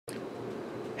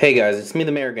Hey guys, it's me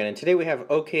the Mayor again, and today we have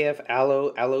OKF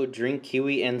Aloe Drink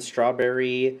Kiwi and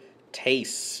Strawberry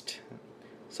Taste.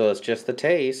 So it's just the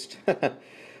taste.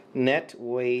 Net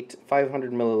weight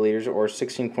 500 milliliters or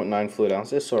 16.9 fluid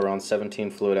ounces, so around 17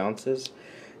 fluid ounces.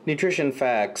 Nutrition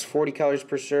facts: 40 calories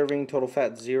per serving, total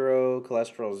fat 0,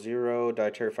 cholesterol 0,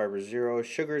 dietary fiber 0,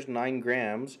 sugars 9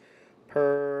 grams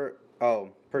per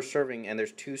serving, and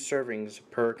there's 2 servings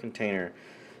per container.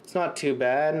 It's not too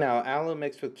bad. Now, aloe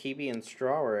mixed with kiwi and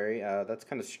strawberry, that's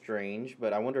kind of strange,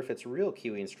 but I wonder if it's real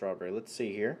kiwi and strawberry. Let's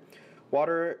see here.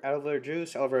 Water, aloe vera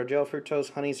juice, aloe vera gel,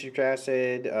 fructose, honey, citric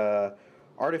acid,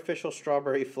 artificial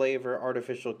strawberry flavor,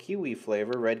 artificial kiwi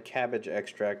flavor, red cabbage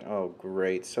extract, oh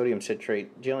great, sodium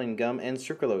citrate, gelling gum, and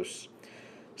sucralose.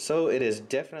 So it is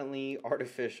definitely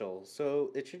artificial.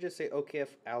 So it should just say OKF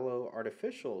Aloe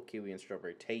Artificial Kiwi and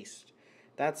Strawberry Taste.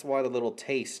 That's why the little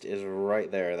taste is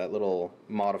right there, that little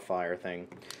modifier thing.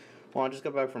 Well, I just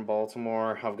got back from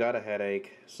Baltimore. I've got a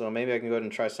headache, so maybe I can go ahead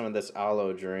and try some of this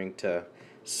aloe drink to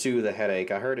soothe the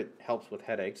headache. I heard it helps with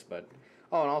headaches, but...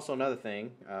 Oh, and also another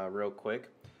thing, real quick.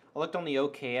 I looked on the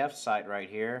OKF site right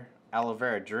here, aloe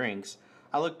vera drinks.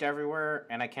 I looked everywhere,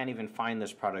 and I can't even find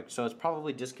this product, so it's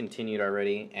probably discontinued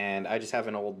already, and I just have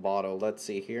an old bottle. Let's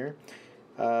see here.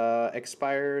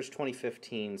 Expires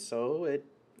 2015, so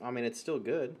it's still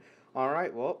good.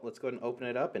 Alright, well, let's go ahead and open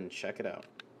it up and check it out.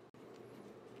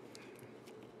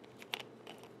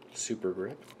 Super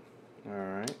grip.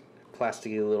 Alright.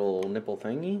 Plasticky little nipple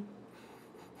thingy.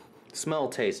 Smell,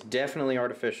 taste, definitely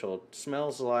artificial. It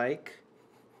smells like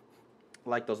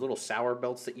those little sour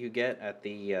belts that you get at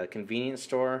the convenience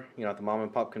store, at the mom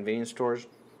and pop convenience stores.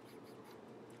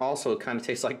 Also, it kind of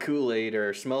tastes like Kool-Aid,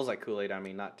 or smells like Kool-Aid,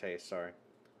 not taste, sorry.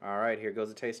 Alright, here goes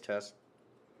the taste test.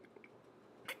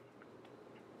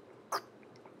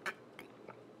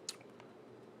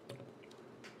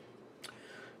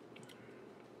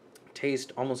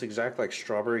 Taste almost exactly like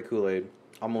strawberry Kool-Aid.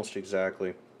 Almost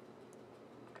exactly.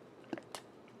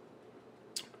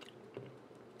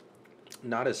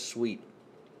 Not as sweet.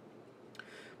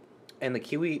 And the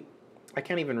kiwi, I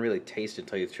can't even really taste it, to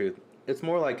tell you the truth. It's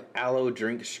more like aloe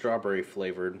drink strawberry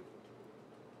flavored.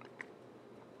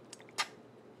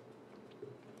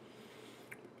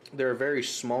 There are very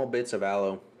small bits of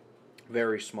aloe.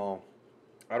 Very small.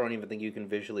 I don't even think you can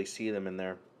visually see them in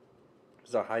there.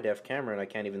 It's a high-def camera, and I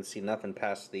can't even see nothing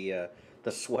past the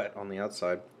sweat on the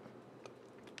outside.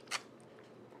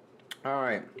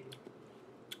 Alright.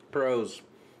 Pros.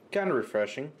 Kind of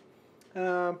refreshing.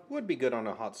 Would be good on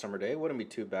a hot summer day. Wouldn't be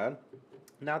too bad.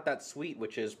 Not that sweet,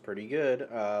 which is pretty good.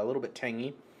 A little bit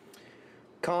tangy.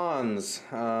 Cons.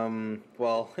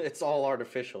 Well, it's all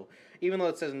artificial. Even though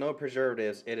it says no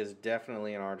preservatives, it is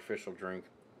definitely an artificial drink.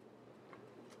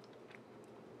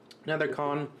 Another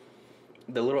con,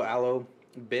 the little aloe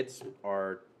bits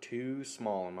are too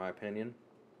small in my opinion.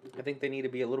 I think they need to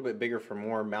be a little bit bigger for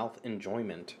more mouth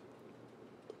enjoyment.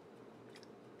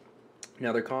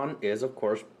 Another con is, of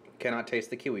course, cannot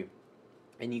taste the kiwi.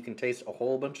 And you can taste a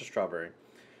whole bunch of strawberry.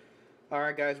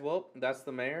 Alright guys, well, that's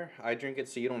the Mayor. I drink it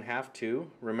so you don't have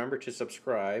to. Remember to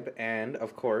subscribe. And,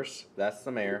 of course, that's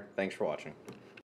the Mayor. Thanks for watching.